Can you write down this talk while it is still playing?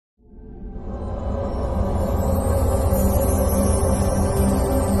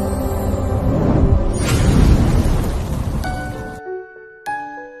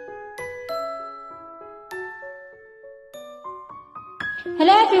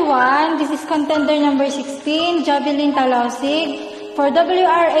everyone, this is contender number 16, Jovelyn Talosig, for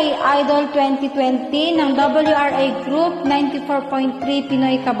WRA Idol 2020 ng WRA Group 94.3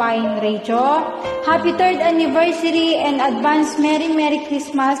 Pinoy Kabayang Radio. Happy 3rd anniversary and advance Merry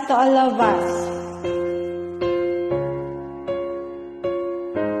Christmas to all of us.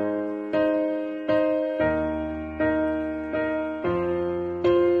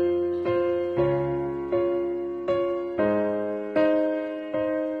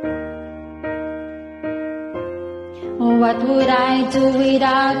 What would I do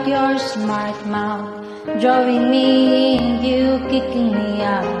without your smart mouth, drawing me in, you kicking me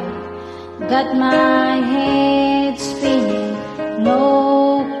out? Got my head spinning,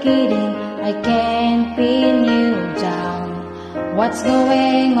 no kidding, I can't pin you down. What's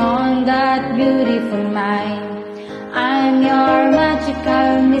going on that beautiful mind? I'm your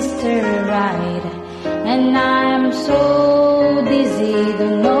magical Mr. Right, and I'm so dizzy,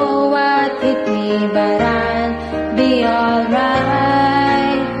 don't know what hit me, but I'll be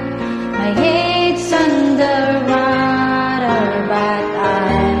alright. My head's underwater, but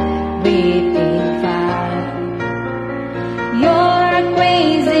I'm breathing fine. You're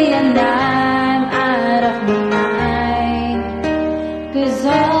crazy and I'm out of my mind, 'cause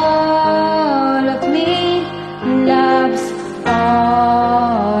all of me loves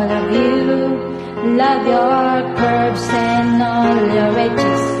all of you. Love your curves and all your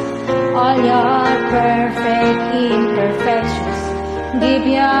edges, all your perfect imperfections. Give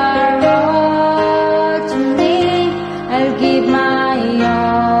your all to me, I'll give my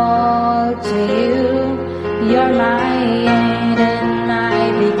all to you. You're my end and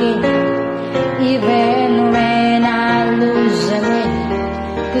my beginning, even when I lose and win,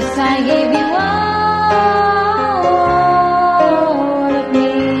 'cause I gave you all of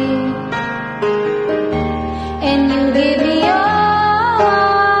me, and you gave me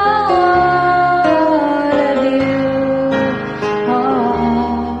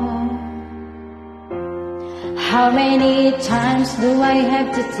How many times do I have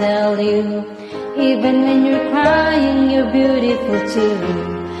to tell you, even when you're crying, you're beautiful too.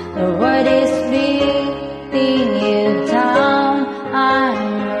 The world is beating you down, I'm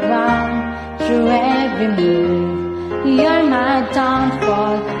around through every move. You're my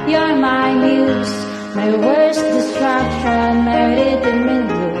downfall, you're my muse, my worst distraction, my rhythm and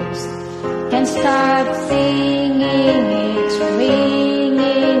blues. Can't stop singing, it's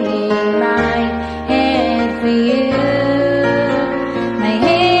ringing in my head for you. My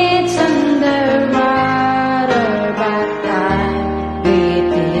head's underwater, but I'm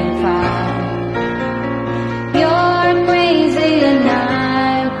breathing fine. You're crazy and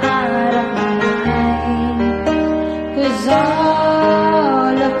I'm out of my mind, 'cause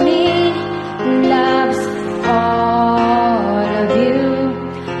all of me loves all of you.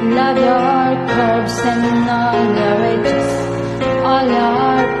 Love your curves and all your edges, all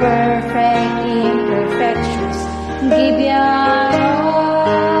your perfect imperfections. Give your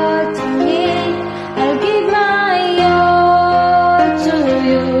all to me, I'll give my all to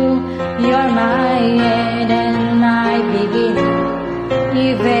you. You're my end and my beginning,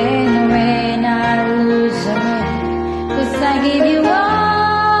 even when I lose a win, 'cause I give you all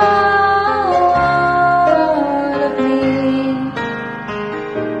of me,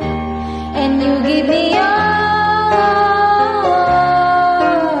 and you give me all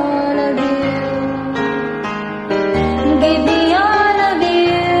of you. Give me all of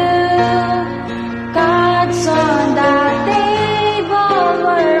you. Cards on the table,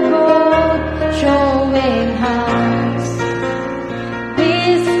 we're both showing hands,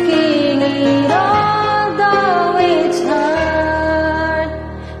 risking it all though it's hard,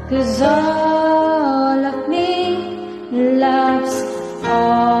 'cause all of me loves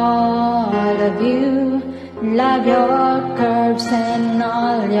all of you. Love your curves and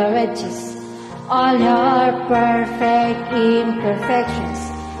all your edges, all your perfect imperfections.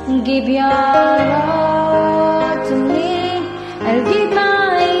 Give your all to me, I'll give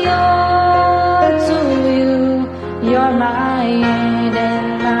my all to you. You're my end and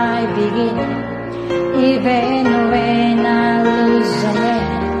my beginning, even when I lose and win,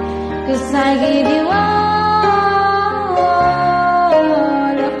 'cause I give you all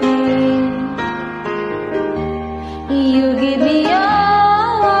of me, you give me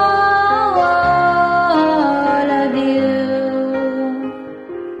all of you.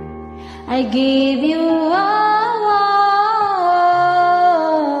 I give you all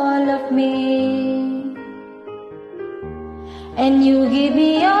of me, and you give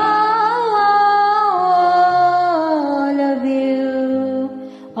me all of you.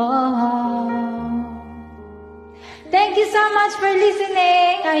 Oh. Thank you so much for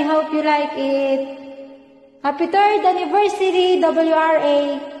listening. I hope you like it. Happy 3rd anniversary,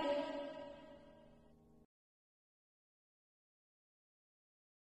 WRA.